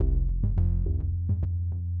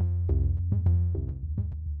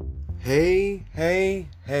Hey, hey,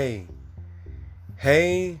 hey.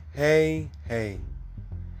 Hey, hey, hey.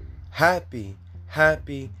 Happy,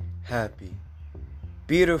 happy, happy.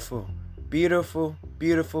 Beautiful, beautiful,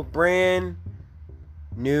 beautiful, brand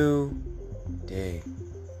new day.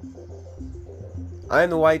 I am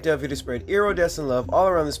the white dove here to spread iridescent love all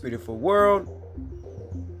around this beautiful world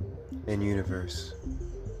and universe.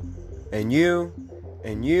 And you,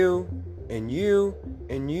 and you, and you,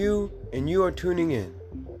 and you, and you are tuning in.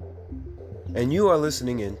 And you are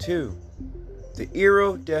listening in to the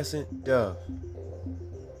Iridescent Dove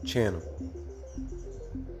channel.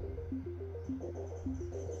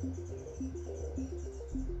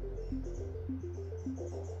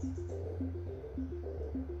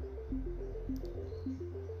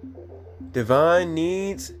 Divine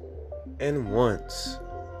needs and wants.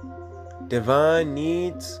 Divine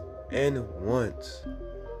needs and wants.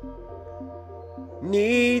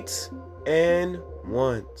 Needs and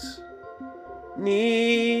wants.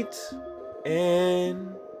 Needs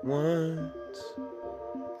and wants.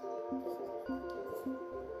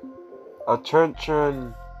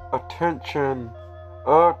 Attention, attention,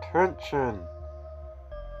 attention.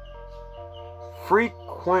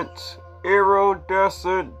 Frequent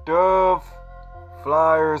iridescent dove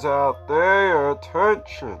flyers out there,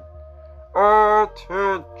 attention,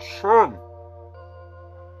 attention.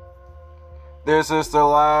 This is the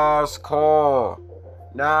last call.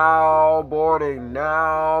 Now boarding,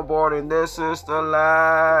 now boarding. This is the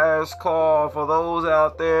last call for those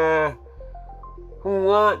out there who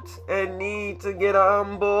want and need to get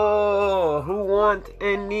on board, who want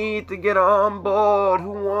and need to get on board,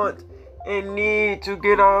 who want and need to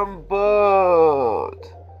get on board,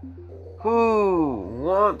 who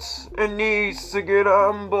wants and needs to get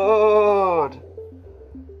on board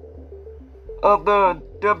of the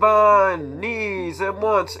divine needs and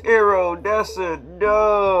wants iridescent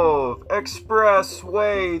dove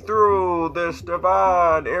expressway through this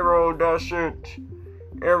divine iridescent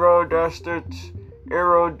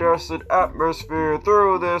atmosphere,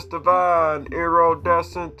 through this divine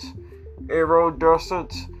iridescent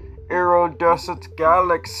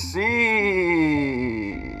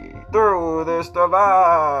galaxy, through this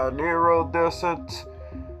divine iridescent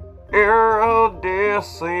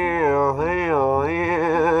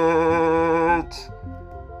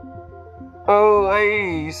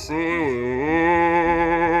oasis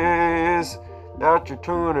that you're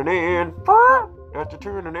tuning in for,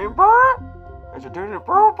 tuning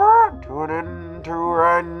into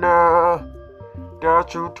right now,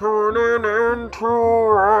 that you're tuning into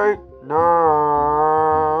right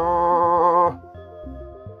now.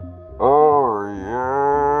 Oh yes.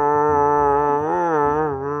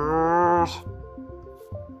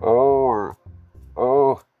 Oh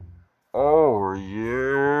yes. Oh yes.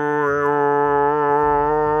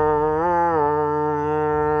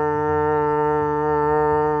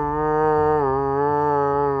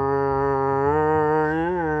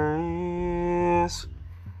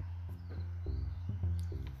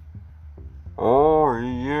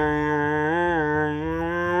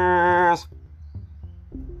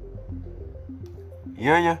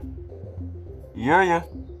 Yeah. Feel it, yeah.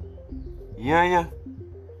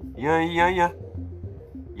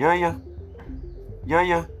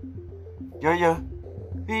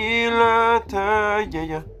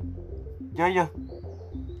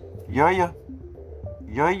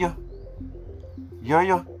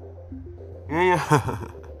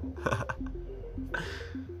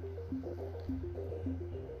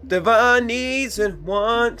 Divine needs and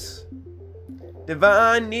wants.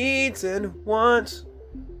 Divine needs and wants.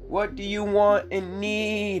 What do you want and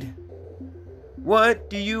need? What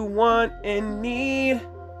do you want and need?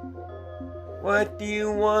 What do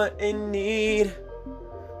you want and need?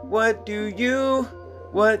 What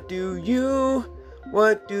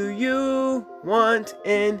do you want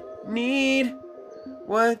and need?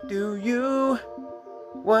 What do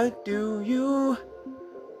you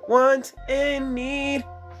want and need?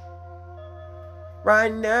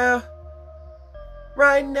 Right now,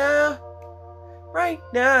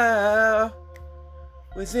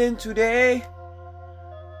 within today.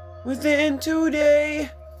 What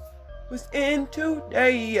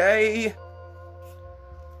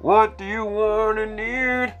do you want and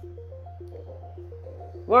need?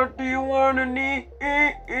 What do you want and need?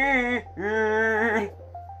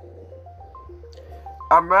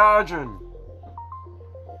 Imagine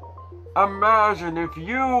if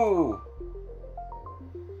you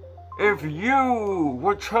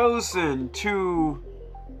were chosen to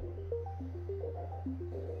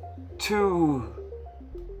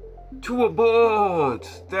aboard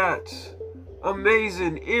that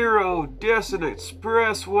amazing iridescent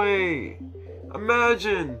expressway.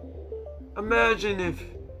 Imagine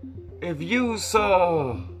if you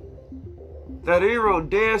saw that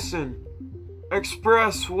iridescent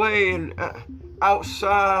expressway and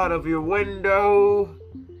outside of your window,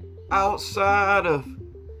 outside of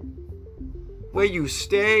where you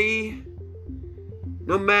stay,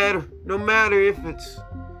 no matter if it's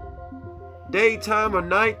daytime or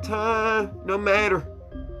nighttime, no matter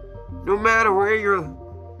where you're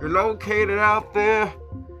located out there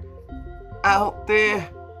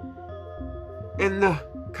in the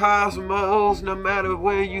cosmos, no matter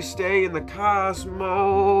where you stay in the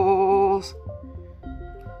cosmos,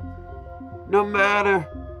 no matter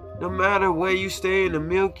where you stay in the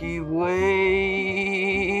Milky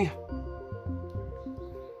Way,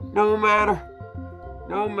 no matter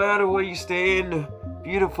where you stay in the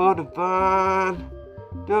beautiful divine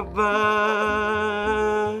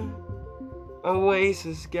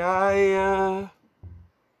Oasis Gaia,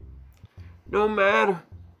 no matter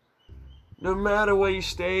where you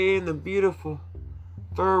stay in the beautiful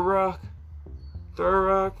third rock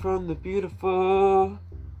from the beautiful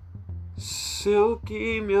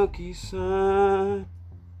silky milky sun,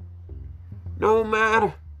 no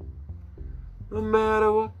matter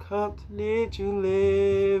what continent you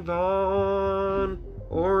live on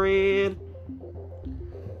or in,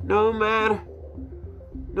 no matter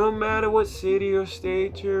what city or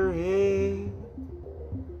state you're in,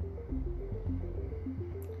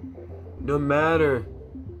 no matter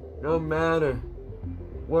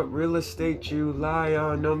what real estate you lie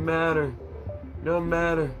on, no matter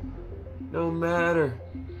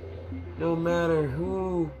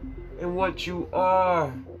who and what you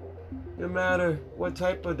are, no matter what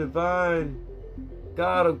type of divine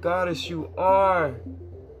god or goddess you are,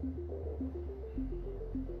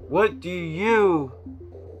 what do you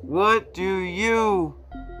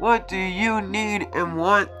need and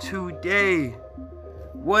want today?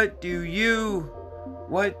 What do you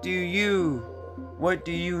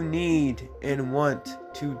need and want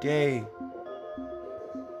today?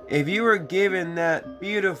 If you were given that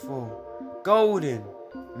beautiful golden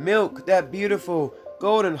milk, that beautiful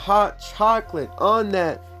golden hot chocolate on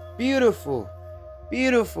that beautiful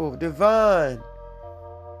divine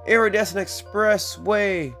iridescent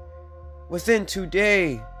expressway within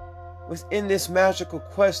today, within this magical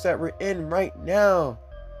quest that we're in right now,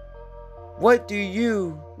 what do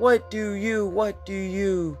you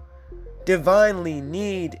divinely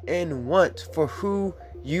need and want for who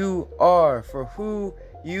you are, for who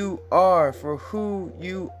you are, for who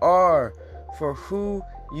you are, for who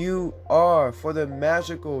you are, for the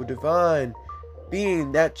magical divine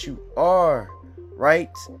being that you are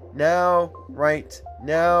right now, right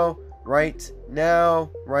now, right now,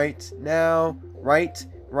 right now,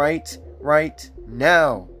 right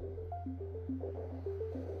now.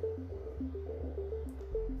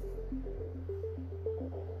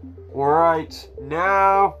 Right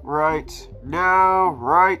now, right now,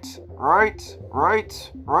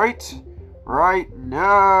 right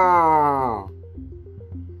now.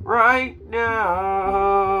 Right now.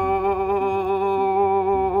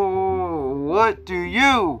 What do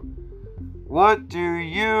you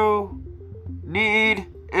need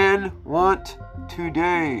and want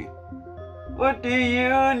today? What do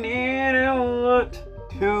you need and want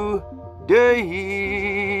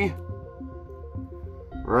today?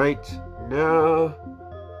 Right now,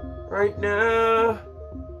 right now,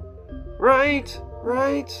 right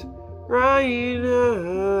now.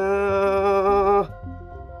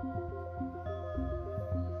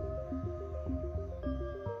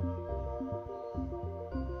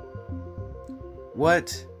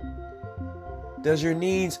 What does your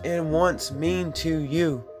needs and wants mean to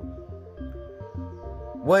you?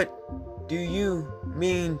 What do you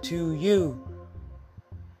mean to you?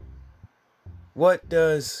 What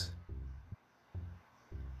does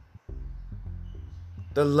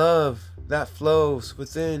the love that flows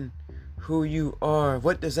within who you are,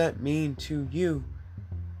 what does that mean to you?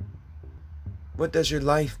 What does your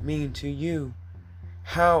life mean to you?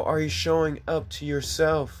 How are you showing up to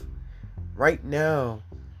yourself right now,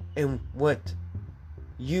 and what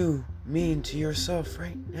you mean to yourself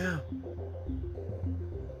right now?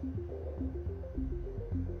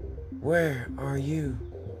 Where are you?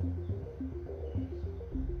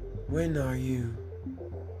 When are you?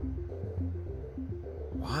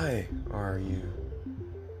 Why are you?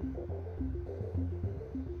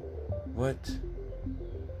 What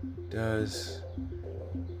does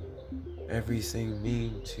everything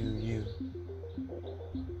mean to you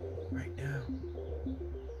right now?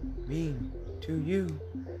 Mean to you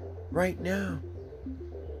right now?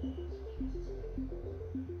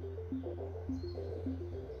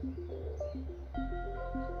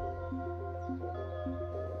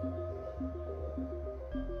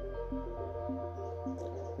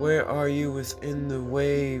 Where are you within the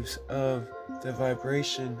waves of the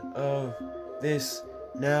vibration of this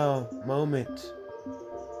now moment?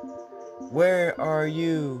 Where are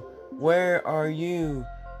you? Where are you?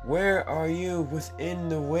 Where are you within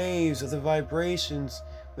the waves of the vibrations,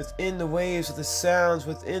 within the waves of the sounds,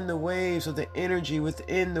 within the waves of the energy,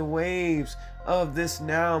 within the waves of this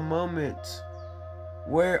now moment?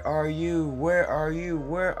 Where are you? Where are you?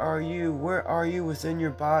 Where are you? Where are you within your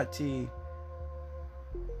body?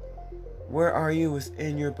 Where are you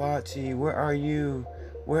within your body? Where are you?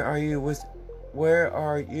 Where are you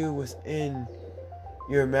within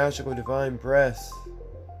your magical divine breath?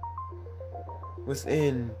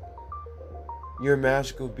 Within your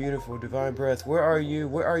magical, beautiful, divine breath. Where are you?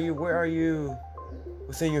 Where are you? Where are you?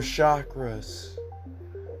 Within your chakras.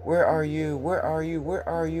 Where are you? Where are you? Where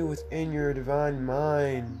are you within your divine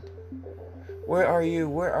mind? Where are you?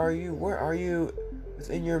 Where are you? Where are you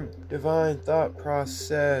within your divine thought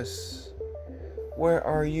process? Where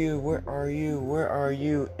are you? Where are you? Where are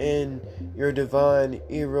you in your divine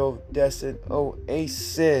iridescent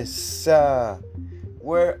oasis?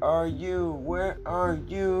 Where are you? Where are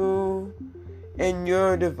you in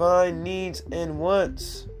your divine needs and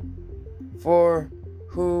wants for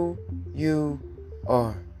who you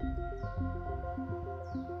are?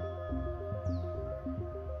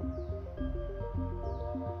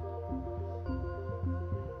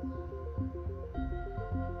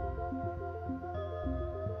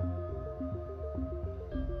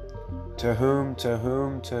 To whom, to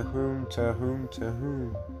whom, to whom, to whom, to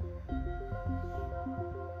whom?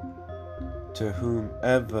 To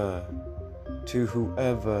whomever, to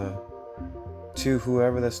whoever, to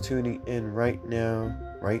whoever that's tuning in right now,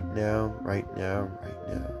 right now, right now, right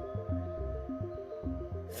now.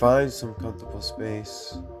 Find some comfortable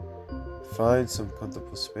space. Find some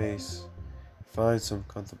comfortable space. Find some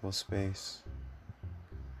comfortable space.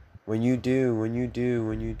 When you do,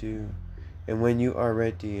 and when you are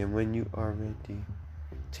ready,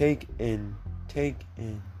 take in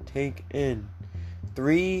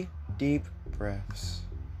 3 deep breaths.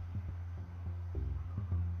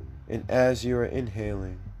 And as you are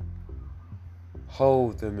inhaling,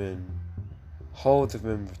 hold them in for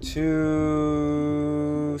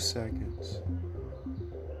 2 seconds.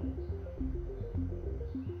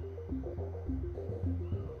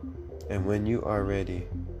 And when you are ready,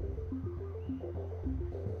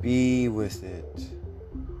 be with it.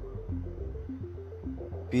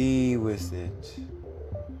 Be with it.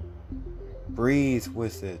 Breathe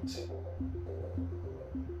with it.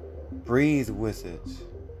 Breathe with it.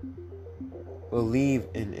 Believe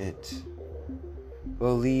in it.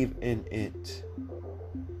 Believe in it.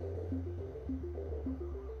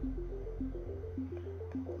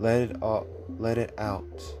 Let it out. Let it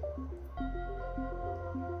out.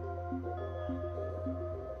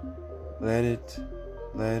 Let it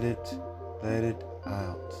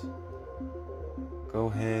out. Go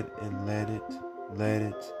ahead and let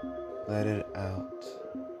it out.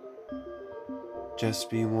 Just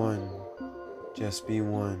be one. Just be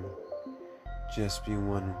one. Just be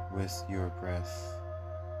one with your breath.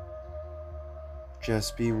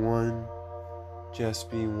 Just be one. Just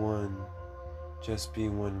be one. Just be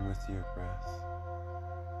one with your breath.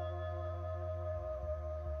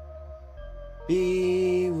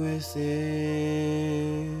 Be with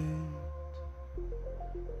it.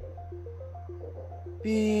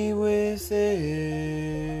 Be with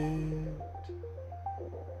it.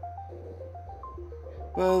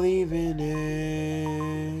 Believe in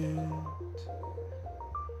it.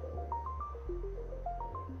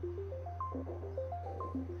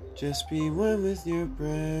 Just be one with your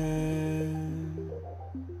breath.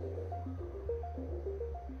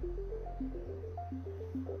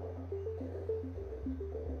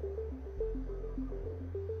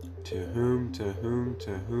 To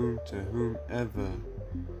whomever.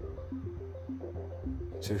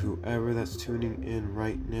 To whoever that's tuning in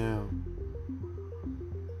right now.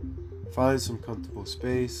 Find some comfortable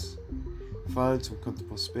space. Find some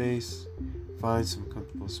comfortable space. Find some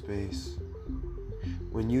comfortable space.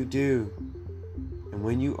 When you do, and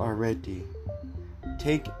when you are ready,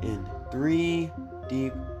 take in 3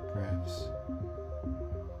 deep breaths.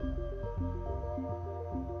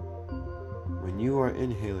 When you are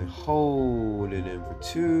inhaling, hold it in for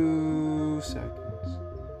 2 seconds.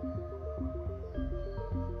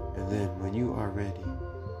 And then when you are ready,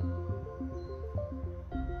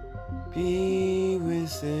 be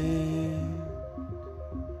with it.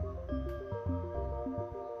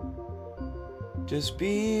 Just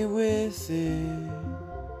be with it.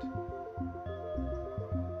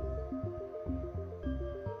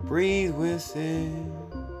 Breathe with it.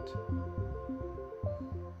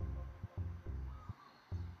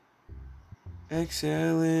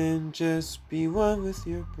 Exhale and just be one with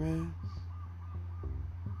your breath.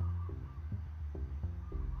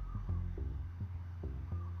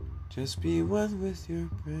 Just be one with your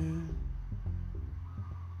breath.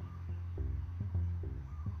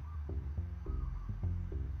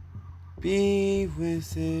 Be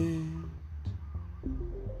with it.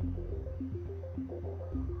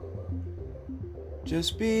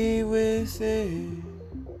 Just be with it.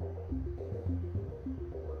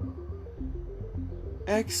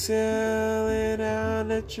 Exhale it out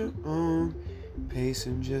at your own pace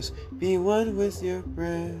and just be one with your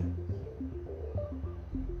breath.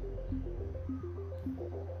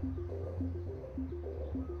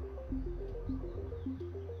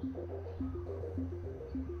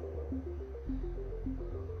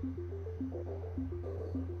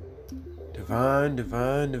 Divine,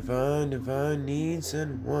 divine, divine, divine needs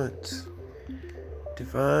and wants.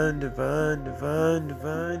 Divine, divine, divine,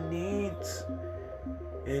 divine needs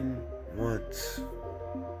and wants.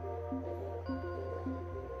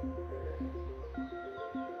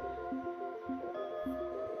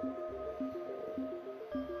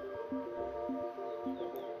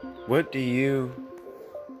 What do you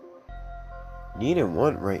need and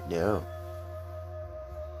want right now?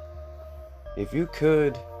 If you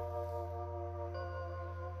could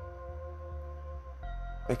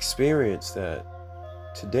experience that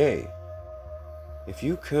today, if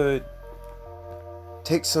you could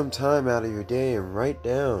take some time out of your day and write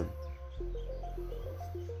down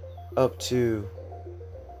up to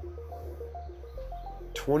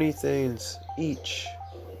 20 things each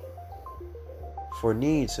for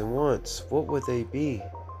needs and wants, what would they be?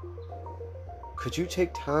 Could you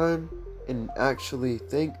take time and actually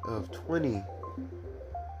think of 20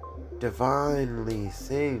 divinely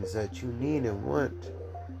things that you need and want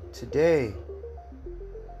today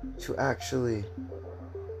to actually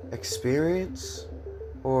experience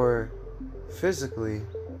or physically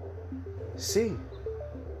see?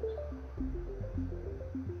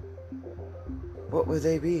 What would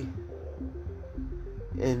they be?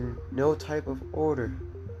 In no type of order.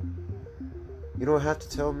 You don't have to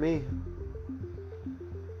tell me.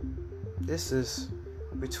 This is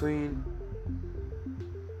between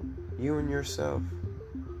you and yourself.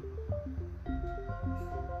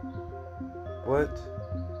 What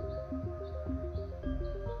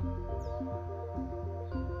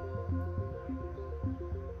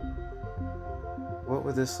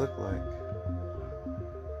would this look like?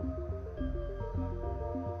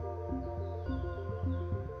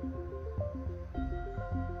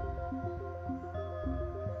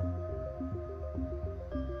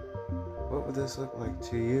 What would this look like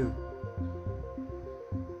to you?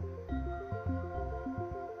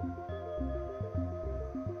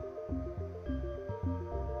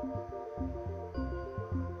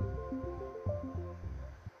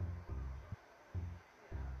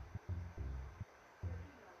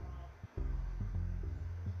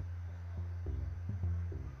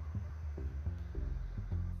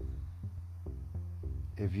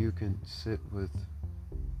 If you can sit with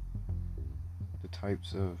the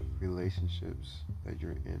types of relationships that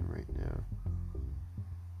you're in right now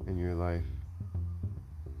in your life,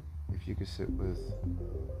 if you could sit with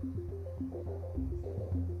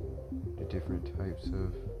the different types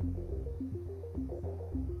of,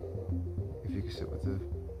 if you could sit with the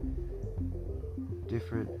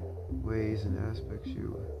different ways and aspects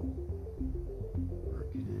you are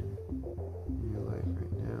working in your life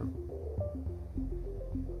right now,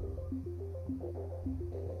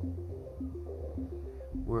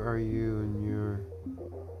 where are you in your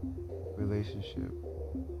relationship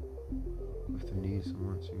with the needs and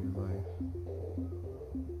wants in your life?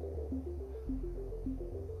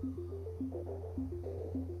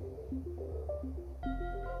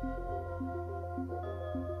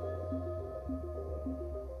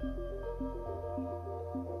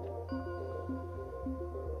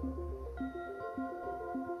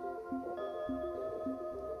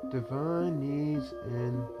 Divine needs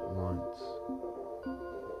and wants.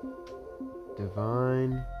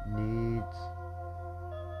 Divine needs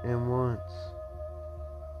and wants.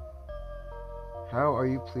 How are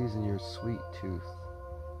you pleasing your sweet tooth?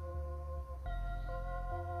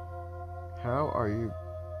 How are you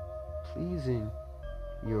pleasing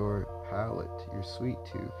your palate, your sweet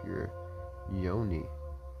tooth, your yoni,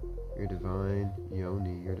 your divine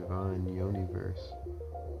yoni, your divine yoni-verse?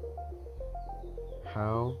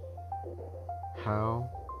 How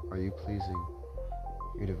are you pleasing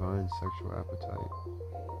your divine sexual appetite?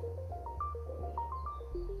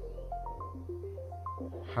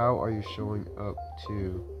 How are you showing up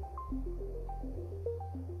to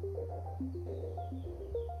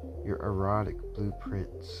your erotic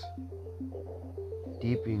blueprints,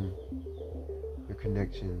 deepening your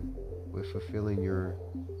connection with fulfilling your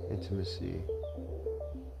intimacy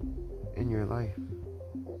in your life.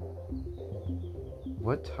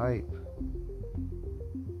 What type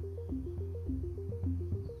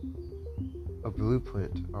of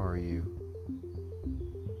blueprint are you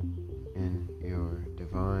in your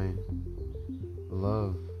divine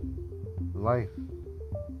love life?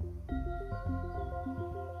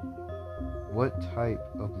 What type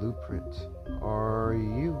of blueprint are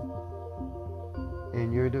you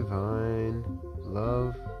in your divine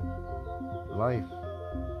love life?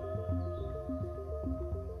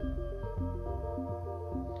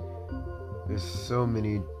 There's so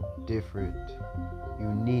many different,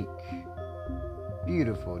 unique,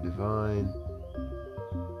 beautiful, divine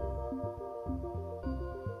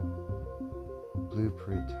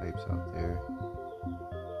blueprint types out there.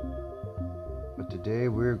 But today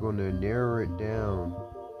we're going to narrow it down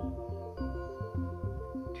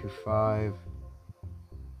to 5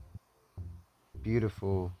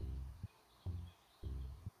 beautiful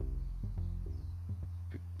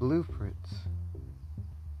blueprints.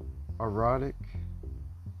 Erotic,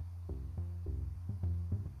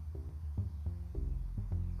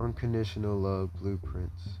 unconditional love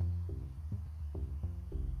blueprints.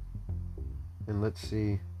 And let's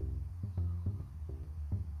see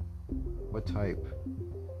what type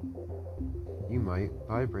you might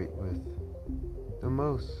vibrate with the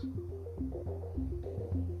most.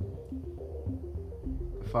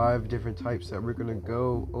 The 5 different types that we're going to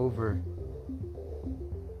go over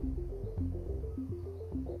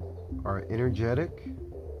are energetic,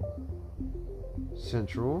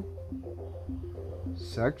 sensual,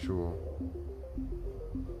 sexual,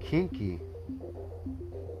 kinky,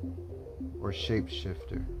 or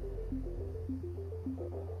shapeshifter.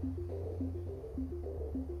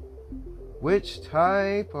 Which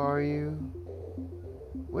type are you?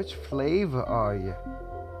 Which flavor are you?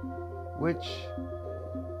 Which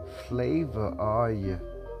flavor are you?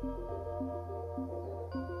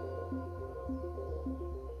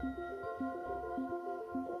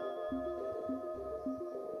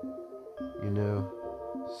 You know,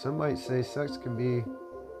 some might say sex can be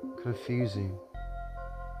confusing.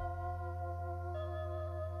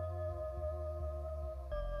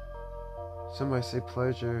 Some might say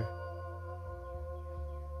pleasure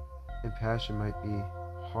and passion might be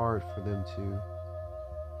hard for them to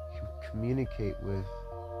communicate with.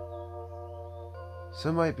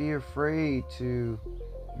 Some might be afraid to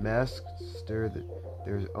master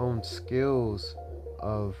their own skills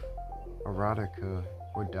of erotica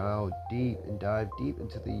or dive deep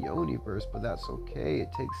into the universe, but that's okay.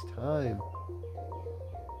 It takes time.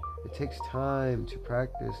 It takes time to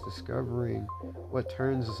practice discovering what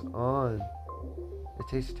turns us on. It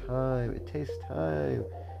takes time. It takes time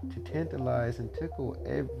to tantalize and tickle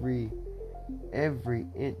every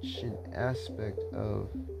inch and aspect of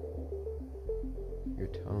your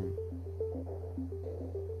tongue.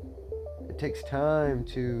 It takes time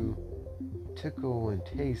to tickle and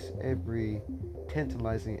taste every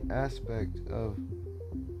tantalizing aspect of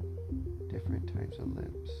different types of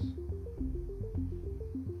lips.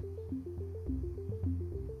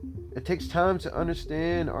 It takes time to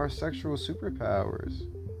understand our sexual superpowers,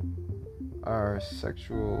 our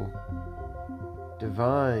sexual,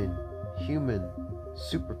 divine, human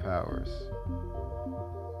superpowers.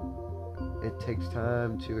 It takes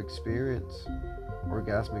time to experience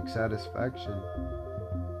orgasmic satisfaction.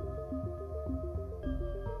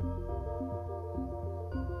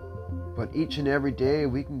 But each and every day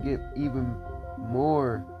we can get even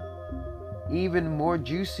more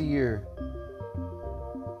juicier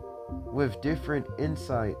with different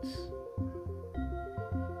insights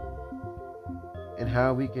and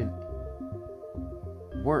how we can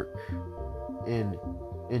work and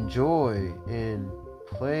enjoy and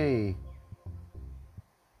play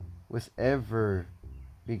with ever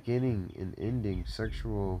beginning and ending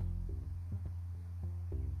sexual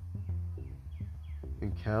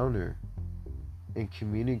encounter and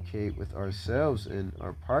communicate with ourselves and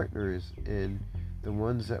our partners and the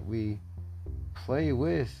ones that we play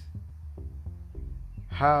with,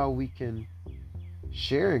 how we can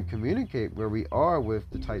share and communicate where we are with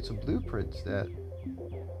the types of blueprints that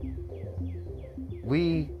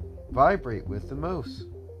we vibrate with the most.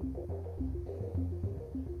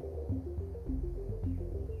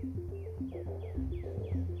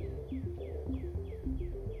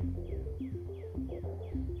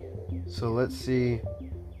 So let's see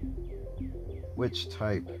which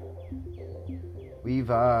type we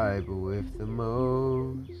vibe with the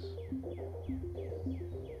most.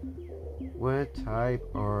 What type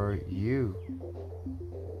are you?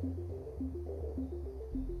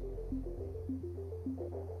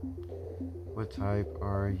 What type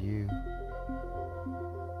are you?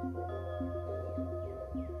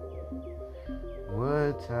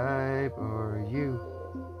 What type are you?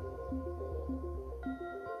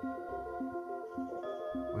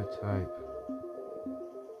 What type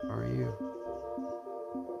are you?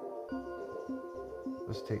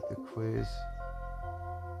 Let's take the quiz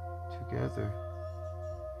together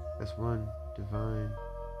as one divine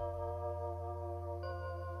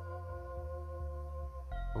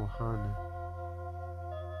Ohana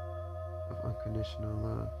of unconditional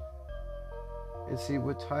love and see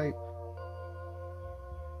what type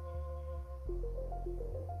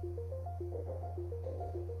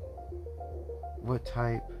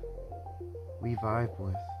we vibe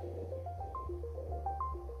with.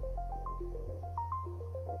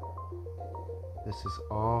 This is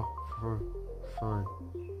all for fun.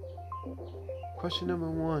 Question number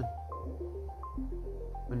 1.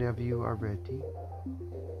 Whenever you are ready.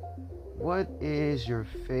 What is your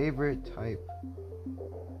favorite type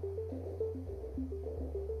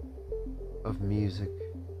of music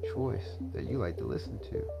choice that you like to listen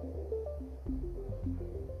to?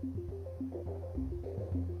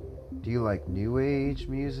 Do you like new age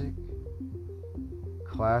music?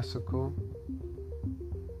 Classical?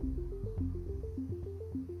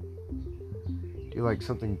 Do you like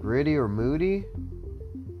something gritty or moody?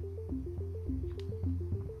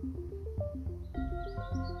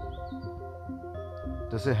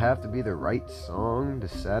 Does it have to be the right song to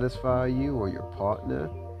satisfy you or your partner,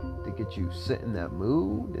 to get you sit in that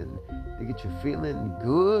mood and to get you feeling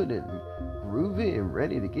good and groovy and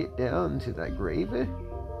ready to get down to that gravy?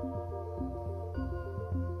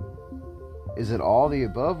 Is it all the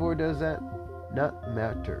above, or does that not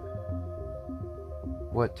matter?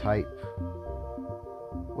 What type?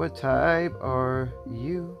 What type are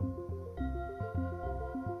you?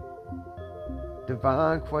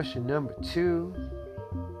 Divine question number 2.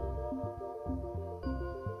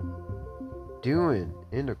 During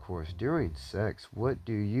intercourse, during sex, what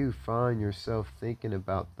do you find yourself thinking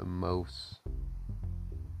about the most?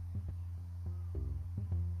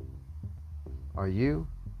 Are you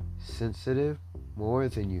sensitive more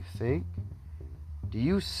than you think? Do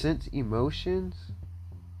you sense emotions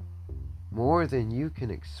more than you can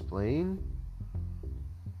explain?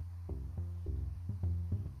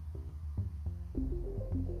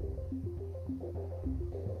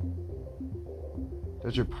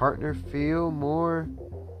 Does your partner feel more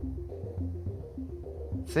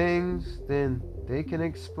things than they can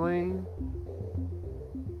explain?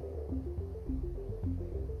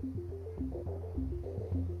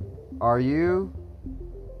 Are you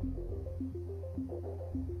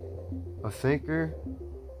a thinker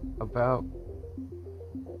about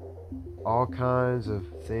all kinds of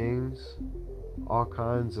things, all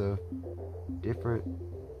kinds of different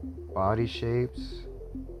body shapes,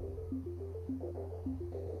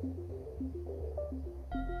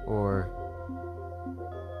 or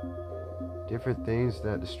different things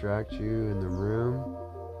that distract you in the room,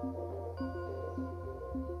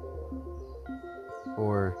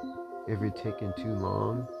 or if you're taking too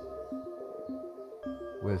long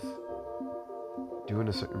with doing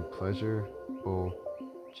a certain pleasurable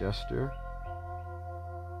gesture?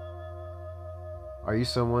 Are you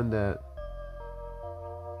someone that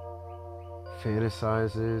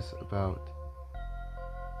fantasizes about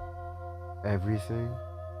everything?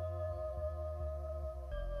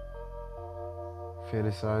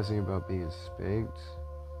 Fantasizing about being spanked,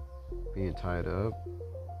 being tied up,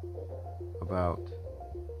 about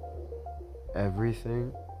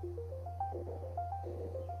everything?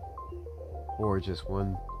 Or just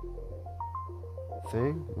one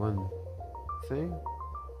thing? One thing?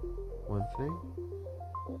 One thing?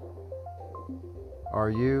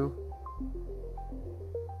 Are you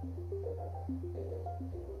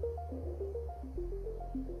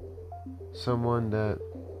someone that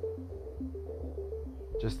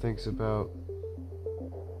just thinks about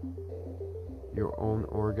your own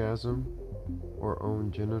orgasm or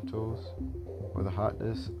own genitals or the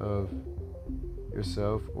hotness of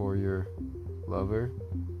yourself or your lover?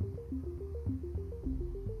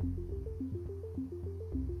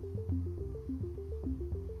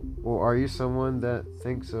 Or are you someone that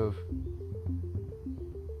thinks of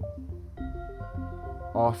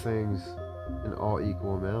all things in all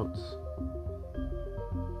equal amounts?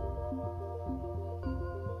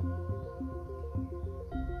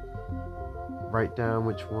 Write down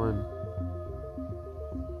which one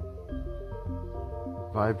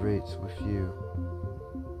vibrates with you.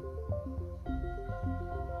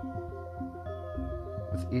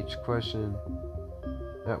 each question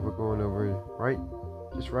that we're going over,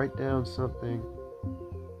 just write down something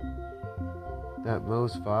that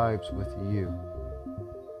most vibes with you.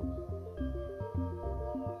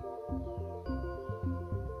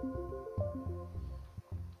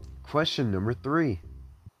 Question number 3.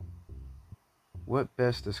 What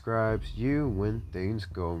best describes you when things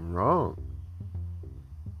go wrong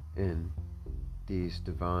in these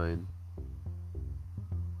divine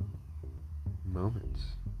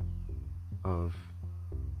moments of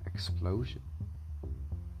explosion?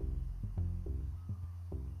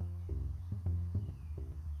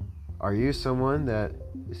 Are you someone that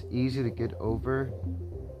is easy to get over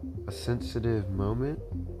a sensitive moment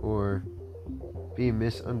or be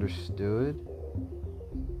misunderstood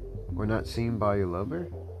or not seen by your lover?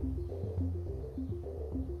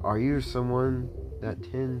 Are you someone that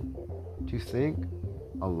tend to think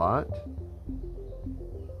a lot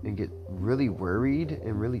and get really worried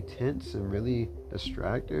and really tense and really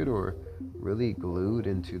distracted, or really glued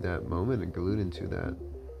into that moment and glued into that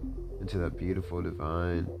beautiful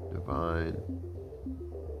divine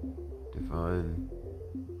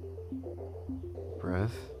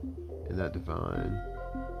breath, in that divine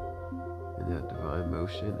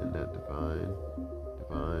motion, in that divine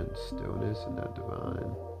stillness, in that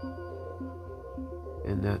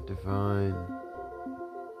divine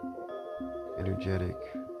energetic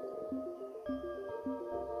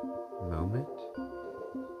moment?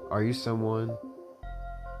 Are you someone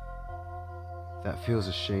that feels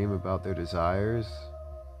ashamed about their desires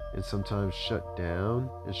and sometimes shut down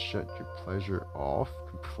and shut your pleasure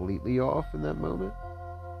completely off in that moment?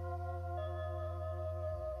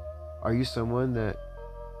 Are you someone that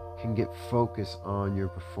can get focused on your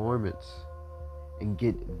performance and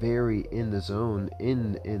get very in the zone,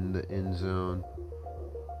 in the end zone,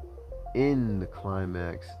 in the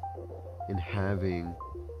climax, and having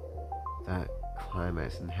that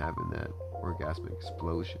climax and having that orgasmic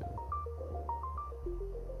explosion?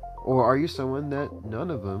 Or are you someone that none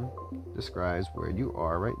of them describes where you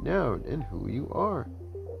are right now and who you are?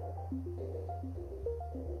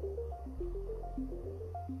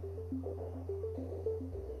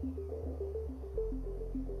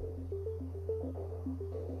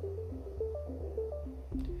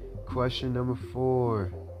 Question number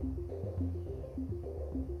 4.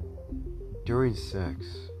 During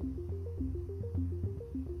sex,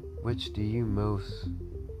 which do you most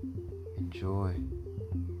enjoy?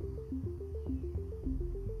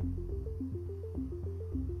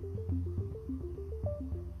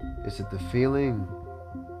 Is it the feeling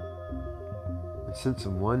and sense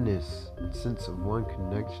of oneness and sense of one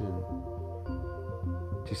connection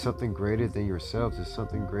to something greater than yourself, to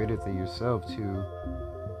something greater than yourself, to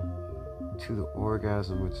the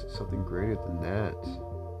orgasm, which is something greater than that,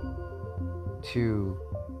 to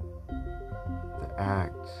the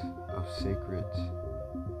act of sacred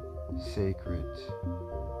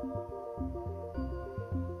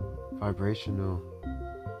vibrational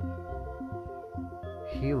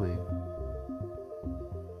healing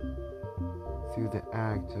through the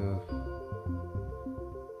act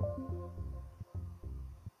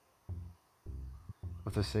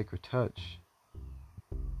of the sacred touch?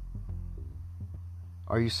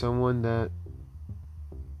 Are you someone that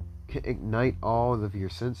can ignite all of your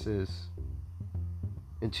senses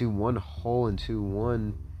into one whole, into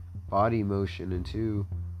one body motion, into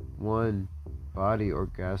one body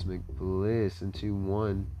orgasmic bliss, into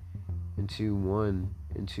one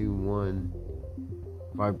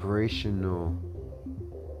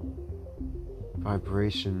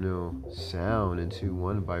vibrational sound, into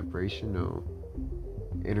one vibrational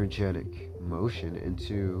energetic motion,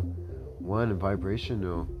 into one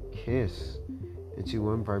vibrational kiss, into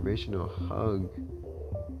one vibrational hug,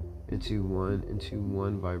 into one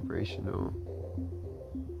vibrational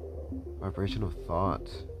thought,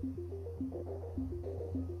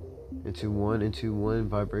 into one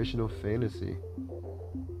vibrational fantasy?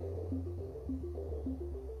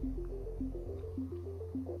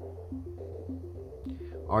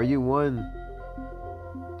 Are you one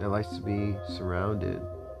that likes to be surrounded,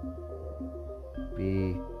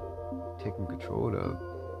 be taken control of,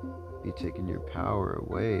 be taking your power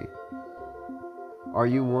away? Are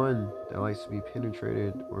you one that likes to be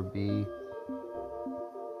penetrated or be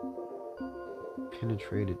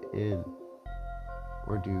penetrated in?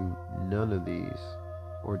 Or do none of these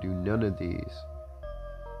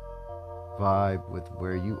vibe with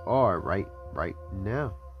where you are right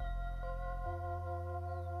now?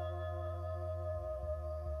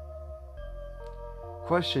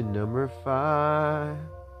 Question number 5.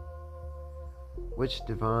 Which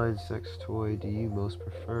divine sex toy do you most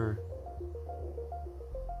prefer?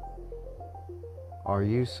 Are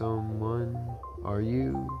you someone? Are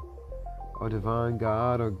you a divine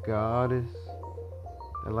god or goddess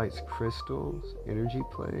that likes crystals, energy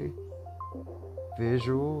play,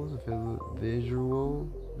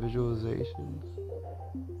 visualizations,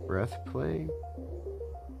 breath play?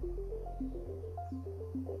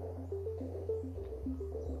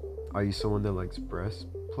 Are you someone that likes breath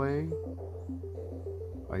play?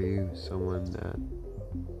 Are you someone that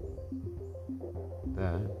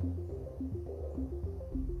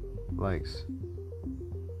likes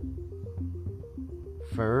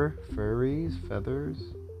furries, feathers,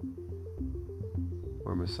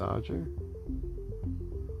 or massager?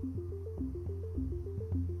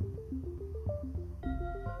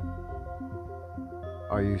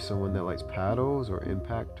 Are you someone that likes paddles or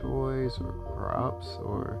impact toys or props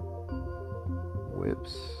or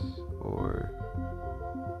whips or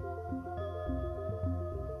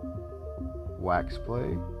wax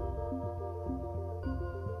play?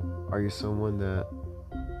 Are you someone that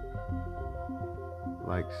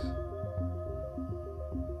likes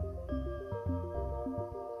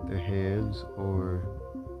their hands or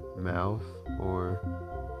mouth or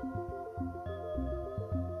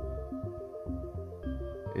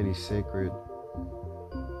any sacred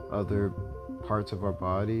other parts of our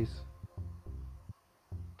bodies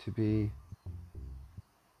to be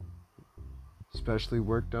specially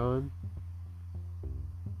worked on?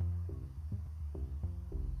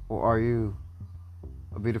 Or are you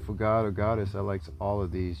a beautiful god or goddess that likes all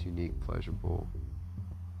of these unique, pleasurable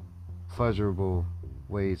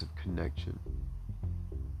ways of connection?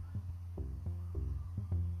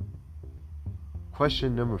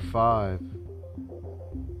 Question number 5.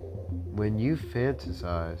 When you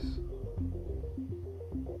fantasize,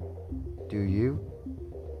 do you?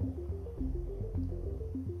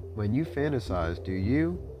 When you fantasize, do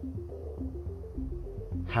you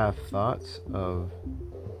have thoughts of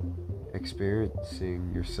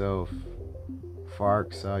experiencing yourself far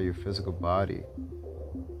outside your physical body,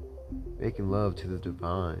 making love to the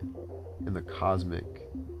divine in the cosmic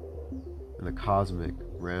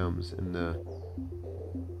realms, in the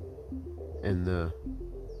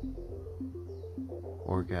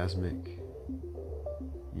orgasmic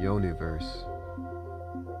universe?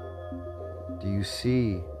 Do you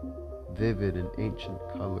see vivid and ancient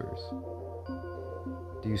colors?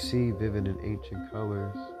 Do you see vivid and ancient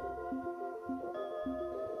colors?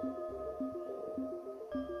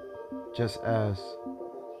 Just as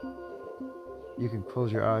you can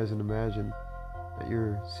close your eyes and imagine that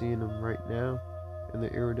you're seeing them right now in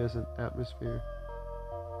the iridescent atmosphere.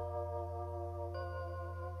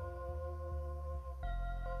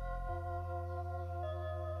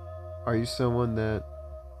 Are you someone that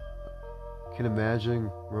can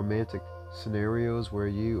imagine romantic scenarios where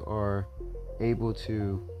you are able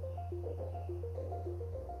to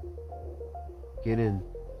get in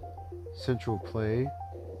sensual play,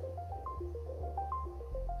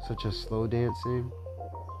 such as slow dancing,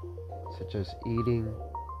 such as eating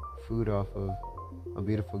food off of a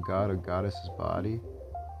beautiful god or goddess's body,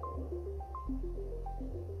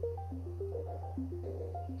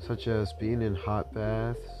 such as being in hot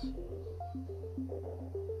baths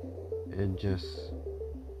and just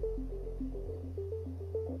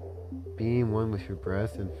being one with your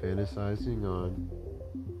breath and fantasizing on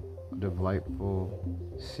a delightful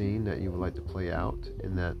scene that you would like to play out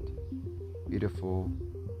in that beautiful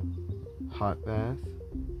hot bath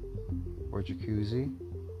or jacuzzi?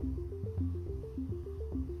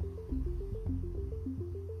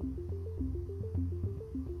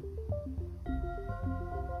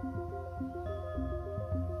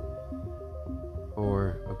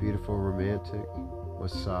 Or a beautiful romantic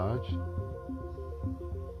massage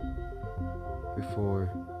before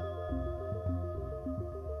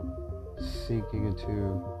sinking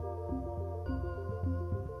into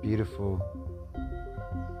beautiful,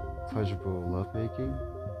 pleasurable lovemaking?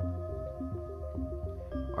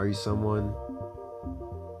 Are you someone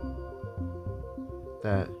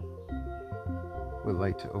that would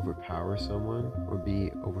like to overpower someone or be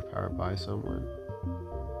overpowered by someone?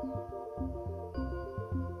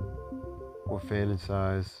 Or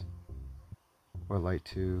fantasize or like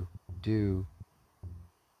to do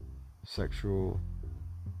sexual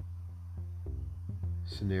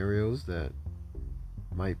scenarios that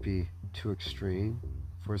might be too extreme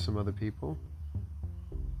for some other people?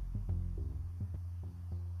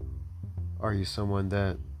 Are you someone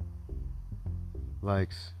that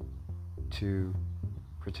likes to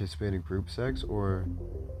participate in group sex or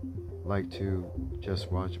like to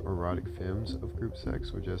just watch erotic films of group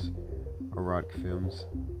sex or just erotic films?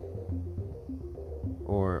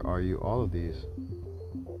 Or are you all of these?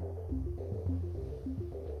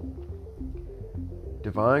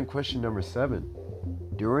 Divine question number 7.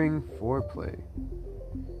 During foreplay,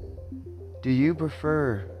 do you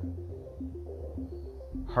prefer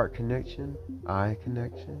heart connection, eye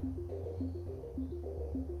connection,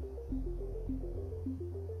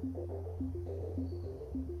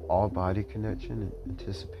 all body connection and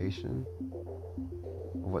anticipation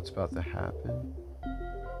of what's about to happen?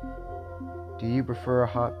 Do you prefer a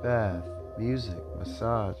hot bath, music,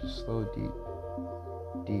 massage, slow, deep,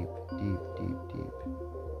 deep, deep, deep, deep,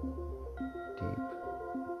 deep?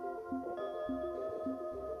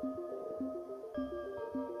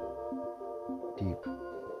 Deep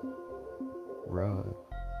rub,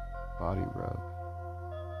 body rub,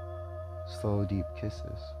 slow, deep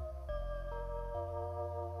kisses.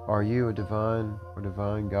 Are you a divine or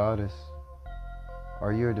divine goddess?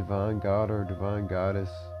 Are you a divine god or a divine goddess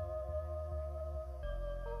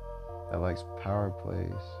that likes power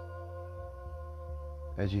plays,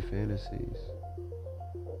 edgy fantasies?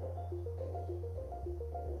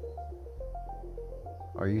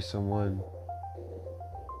 Are you someone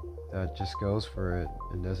that just goes for it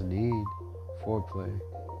and doesn't need foreplay?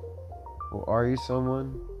 Or are you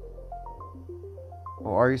someone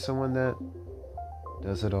that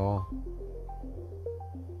does it all?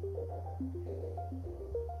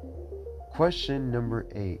 Question number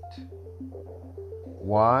 8.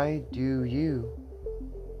 Why do you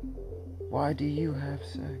have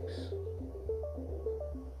sex?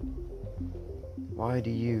 Why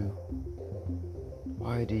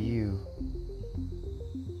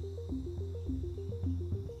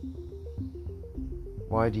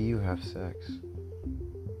do you have sex?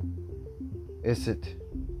 Is it,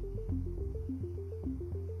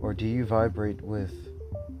 or do you vibrate with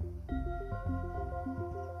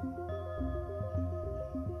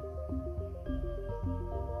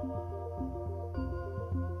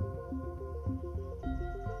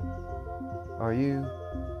are you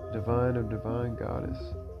divine or divine goddess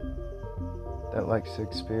that likes to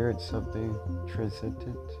experience something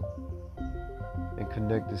transcendent and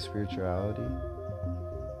connect to spirituality?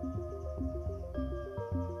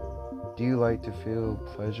 Do you like to feel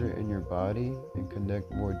pleasure in your body and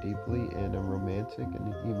connect more deeply in a romantic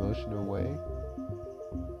and emotional way?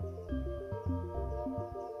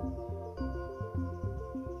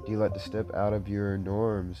 Do you like to step out of your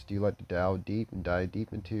norms? Do you like to dive deep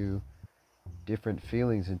into different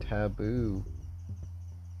feelings and taboo,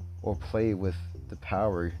 or play with the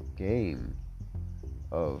power game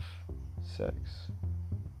of sex?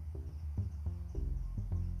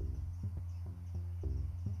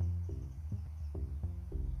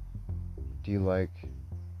 Do you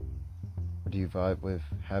vibe with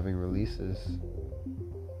having releases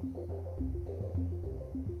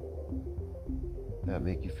that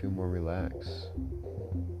make you feel more relaxed?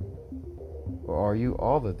 Or are you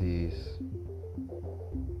all of these?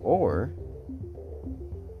 Or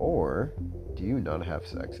do you not have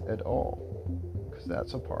sex at all? Because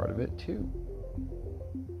that's a part of it too.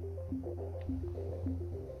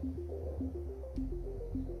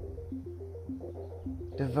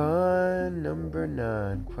 Divine number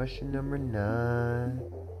 9. Question number 9.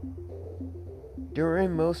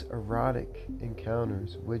 During most erotic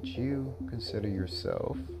encounters, would you consider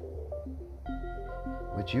yourself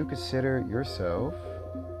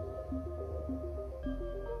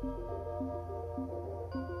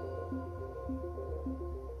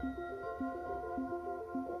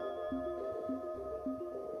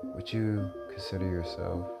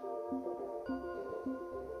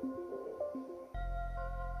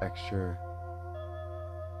extra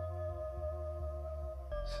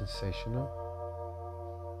sensational?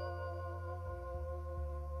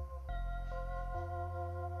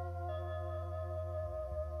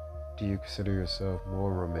 Do you consider yourself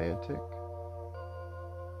more romantic?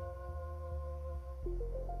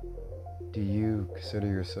 Do you consider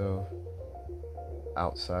yourself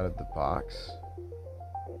outside of the box,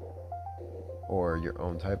 or your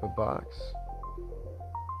own type of box?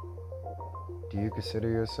 Do you consider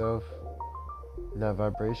yourself in that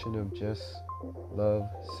vibration of just love,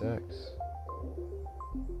 sex?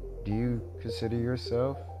 Do you consider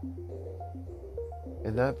yourself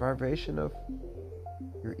in that vibration of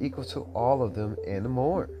you're equal to all of them and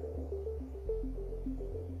more?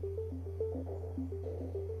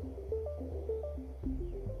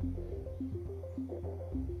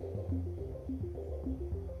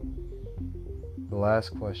 The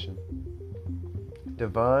last question.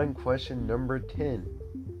 Divine question number 10.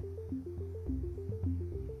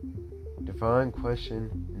 Divine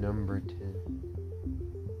question number 10.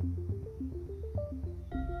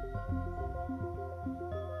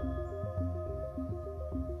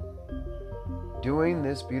 Doing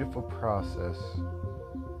this beautiful process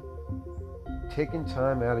taking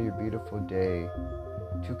time out of your beautiful day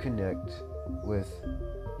to connect with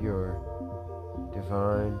your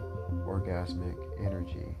divine orgasmic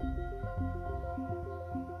energy.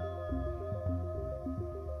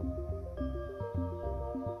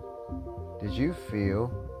 Did you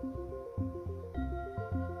feel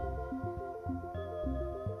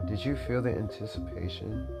the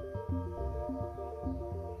anticipation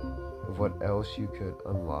of what else you could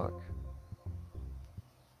unlock?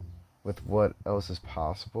 With what else is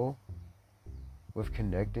possible with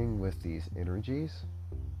connecting with these energies?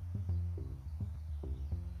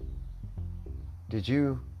 Did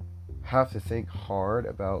you have to think hard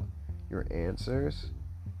about your answers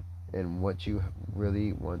and what you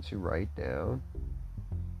really want to write down?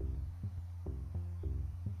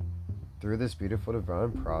 Through this beautiful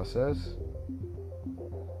divine process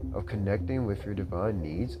of connecting with your divine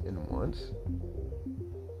needs and wants,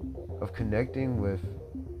 of connecting with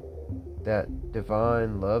that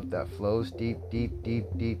divine love that flows deep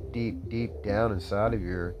down inside of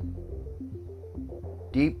your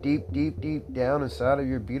deep down inside of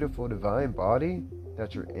your beautiful divine body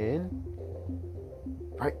that you're in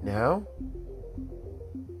right now?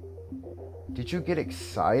 Did you get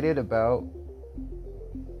excited about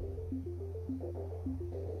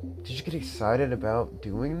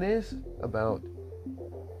doing this? About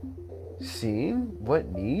seeing what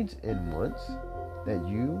needs and wants that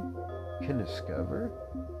you can discover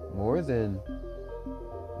more than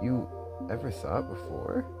you ever thought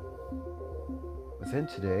before? Within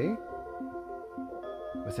today,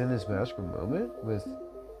 within this magical moment,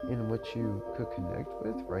 within what you could connect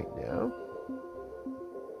with right now?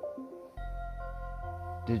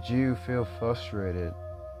 Did you feel frustrated?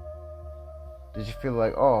 Did you feel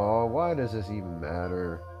like, oh, why does this even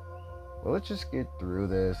matter? Well, let's just get through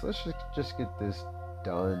this. Let's just get this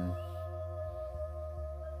done.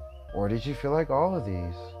 Or did you feel like all of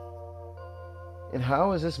these? And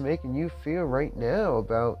how is this making you feel right now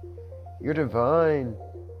about your divine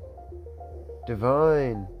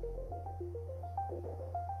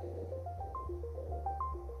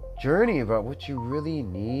journey, about what you really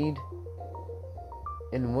need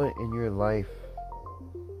and want in your life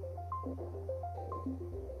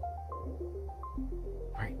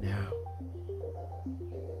right now,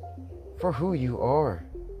 for who you are,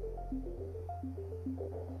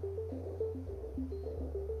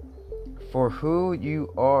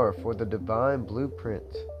 for the divine blueprint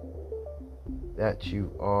that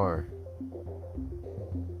you are,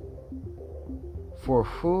 for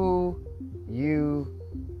who you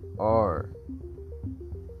are,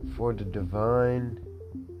 for the divine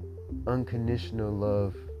unconditional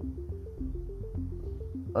love,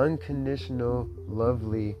 unconditional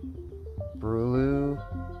lovely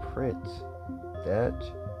blueprint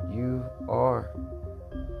that you are.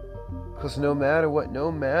 Because no matter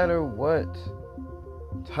what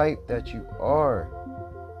type that you are,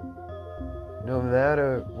 no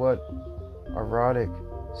matter what erotic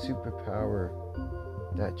superpower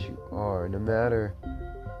that you are, no matter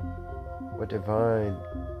what divine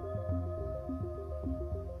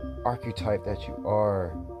archetype that you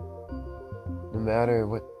are, no matter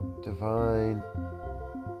what divine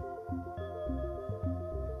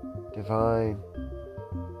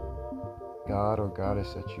God or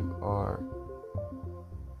goddess that you are,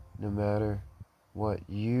 no matter what,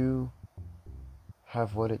 you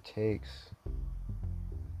have what it takes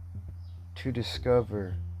to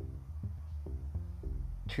discover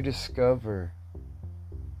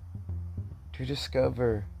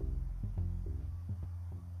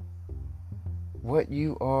what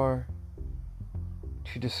you are,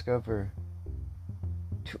 to discover,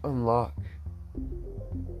 to unlock,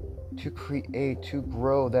 to create, to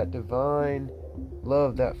grow that divine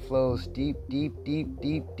love that flows deep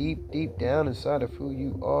down inside of who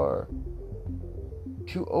you are,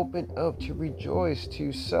 to open up, to rejoice,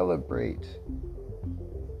 to celebrate,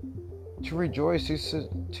 to rejoice, to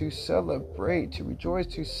celebrate, to rejoice,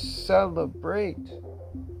 to celebrate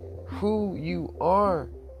who you are,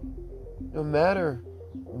 no matter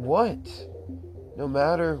what,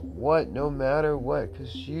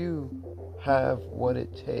 because you have what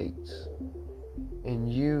it takes,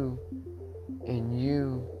 and you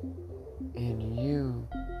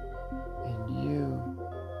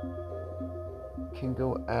can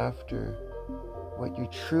go after what you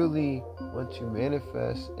truly want to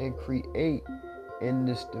manifest and create in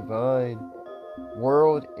this divine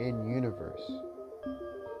world and universe.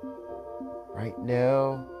 Right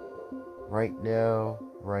now.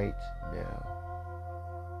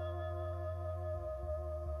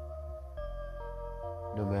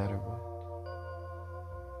 No matter what.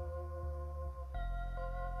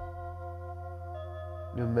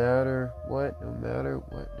 No matter what, no matter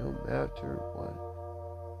what, no matter what.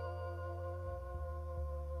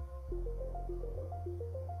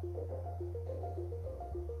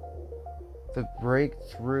 The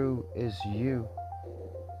breakthrough is you.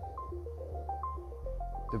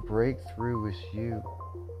 The breakthrough is you.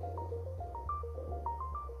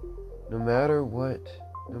 No matter what,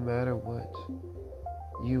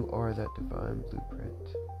 you are that divine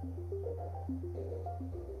blueprint.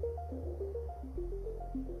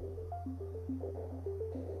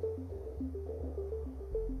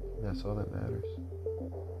 And that's all that matters.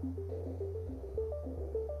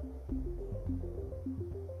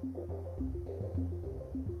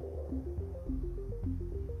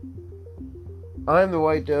 I am the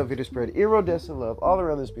white dove here to spread iridescent love all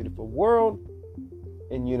around this beautiful world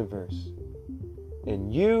and universe.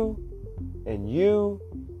 And you, and you,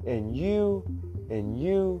 and you, and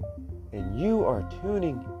you, and you are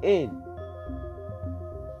tuning in.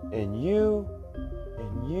 And you,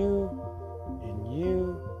 and you, and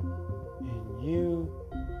you, and you,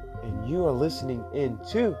 and you are listening in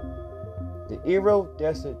to the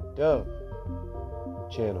Iridescent Dove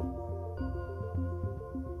channel.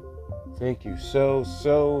 Thank you so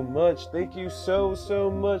much. Thank you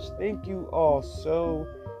so much. Thank you all so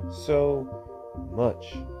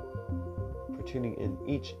much for tuning in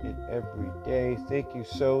each and every day. Thank you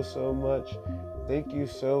so much. Thank you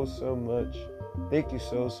so much. Thank you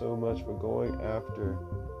so much for going after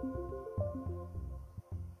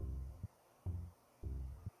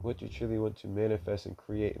what you truly want to manifest and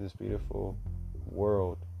create in this beautiful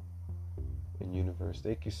world and universe.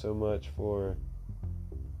 Thank you so much for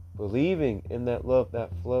believing in that love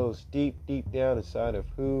that flows deep down inside of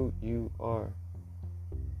who you are.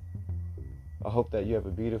 I hope that you have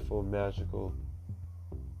a beautiful, magical,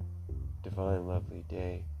 divine, lovely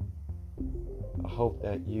day. I hope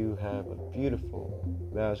that you have a beautiful,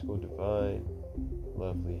 magical, divine,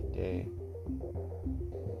 lovely day.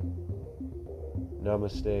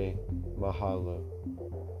 Namaste, mahalo,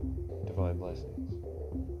 divine blessings.